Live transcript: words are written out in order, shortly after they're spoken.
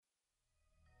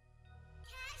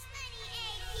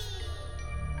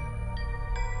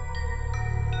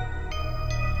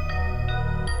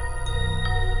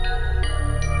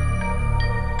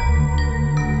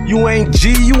You ain't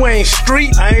G, you ain't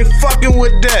street, I ain't fucking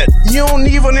with that. You don't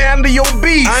even handle your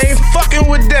beef, I ain't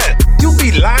fucking with that. You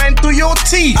be lying through your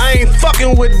teeth, I ain't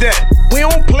fucking with that. We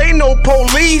don't play no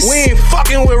police, we ain't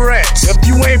fucking with rats. If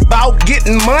you ain't bout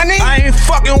getting money, I ain't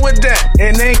fucking with that.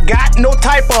 And ain't got no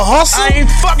type of hustle, I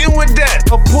ain't fucking with that.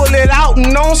 Or pull it out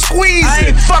and don't squeeze it,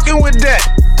 I ain't fucking with that.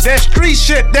 That street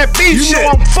shit, that beef shit, you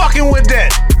know I'm fucking with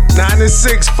that.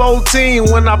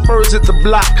 96-14 when I first hit the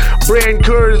block. Bray and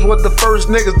Curtis was the first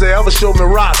niggas to ever show me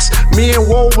rocks. Me and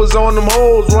Woe was on them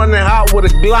hoes running hot with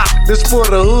a Glock. This for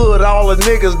the hood, all the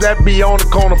niggas that be on the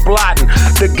corner plotting.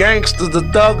 The gangsters, the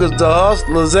thuggers, the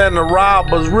hustlers, and the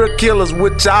robbers. Real killers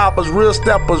with choppers, real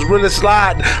steppers, really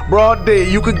sliding. Broad day,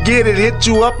 you could get it, hit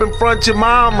you up in front of your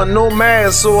mama. No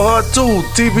mask, so her too.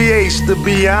 TBH, to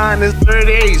be honest,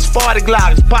 38s, 40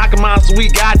 Glocks, pocket monsters, we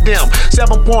got them.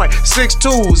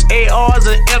 7.62s. ARs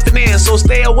and FNN, so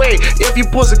stay away if you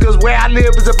pussy, cause where I live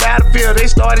is a battlefield. They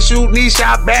started shooting, he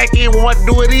shot back in, wanted to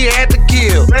do what he had to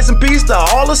kill. Rest in peace to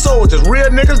all the soldiers, real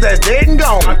niggas that's dead and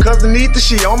gone. My cousin Neatha,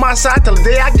 she on my side till the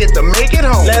day I get to make it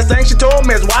home. Last thing she told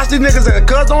me is watch these niggas and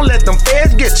cuz don't let them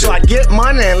feds get you. So I get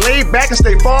money and lay back and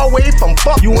stay far away from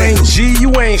fuck. You ain't G,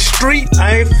 you ain't street,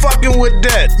 I ain't fucking with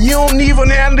that. You don't even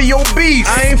handle your beef,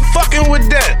 I ain't fucking with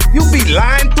that. You be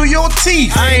lying through your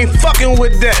teeth, I ain't fucking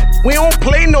with that. We don't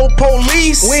play no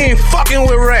police, we ain't fucking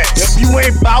with rats. If you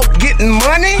ain't bout getting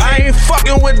money, I ain't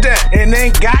fucking with that. And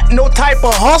ain't got no type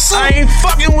of hustle, I ain't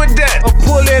fucking with that. Or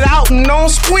pull it out and don't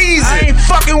squeeze it, I ain't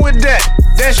fucking with that.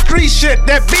 That street shit,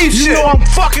 that beef shit, you know I'm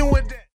fucking with that.